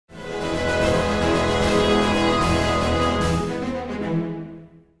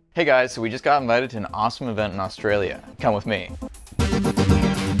Hey guys, so we just got invited to an awesome event in Australia. Come with me.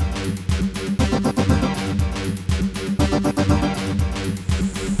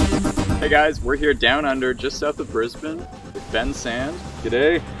 Hey guys, we're here down under, just south of Brisbane, with Ben Sand.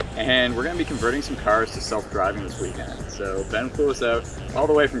 G'day. And we're going to be converting some cars to self-driving this weekend. So Ben flew us out all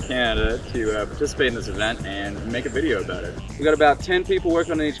the way from Canada to participate in this event and make a video about it. We got about 10 people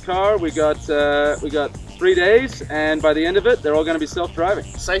working on each car. We got 3 days, and by the end of it, they're all going to be self-driving.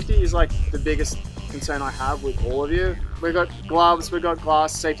 Safety is like the biggest concern I have with all of you. We've got gloves, we've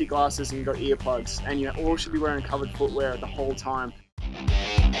got safety glasses, and you've got earplugs, and you all should be wearing covered footwear the whole time.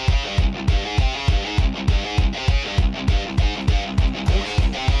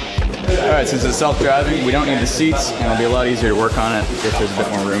 Alright, since it's self-driving, we don't need the seats, and it'll be a lot easier to work on it if there's a bit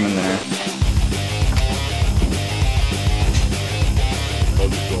more room in there.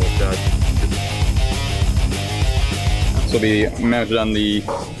 This will be mounted on the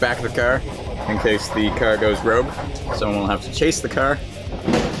back of the car in case the car goes rogue. Someone will have to chase the car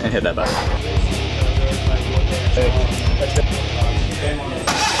and hit that button.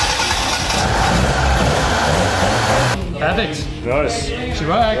 Perfect. Nice. She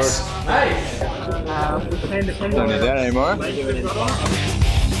works. Hey. Don't need that anymore.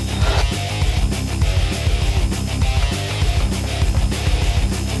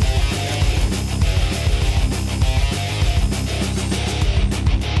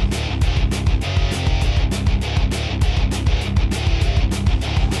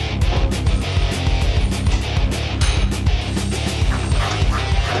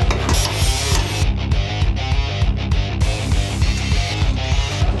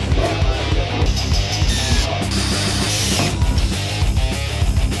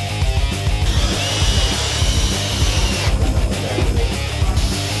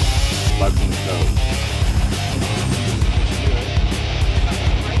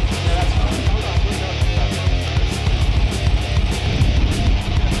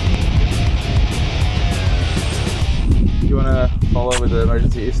 You want to follow with the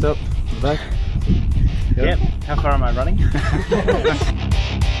emergency e-stop in the back? Yep. How far am I running?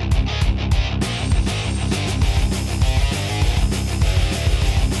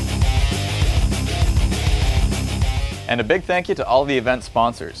 And a big thank you to all the event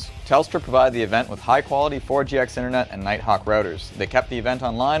sponsors. Telstra provided the event with high-quality 4GX internet and Nighthawk routers. They kept the event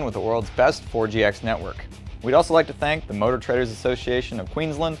online with the world's best 4GX network. We'd also like to thank the Motor Traders Association of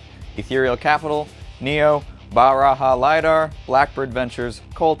Queensland, Ethereal Capital, Neo, Baraha LiDAR, Blackbird Ventures,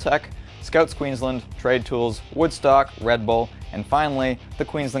 COLETEK, Scouts Queensland, Trade Tools, Woodstock, Red Bull, and finally, the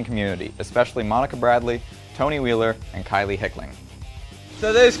Queensland community, especially Monica Bradley, Tony Wheeler, and Kylie Hickling.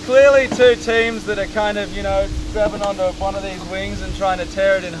 So there's clearly two teams that are kind of, you know, grabbing onto one of these wings and trying to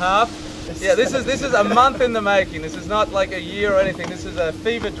tear it in half. Yeah, this is a month in the making. This is not like a year or anything. This is a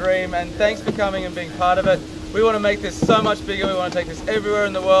fever dream, and thanks for coming and being part of it. We want to make this so much bigger. We want to take this everywhere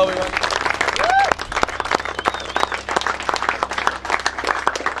in the world. We want...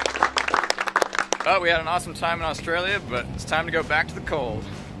 Well, we had an awesome time in Australia, but it's time to go back to the cold.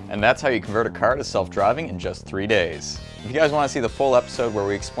 And that's how you convert a car to self-driving in just 3 days. If you guys want to see the full episode where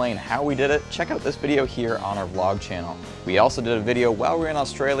we explain how we did it, check out this video here on our vlog channel. We also did a video while we were in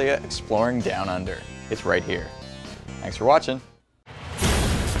Australia exploring down under. It's right here. Thanks for watching.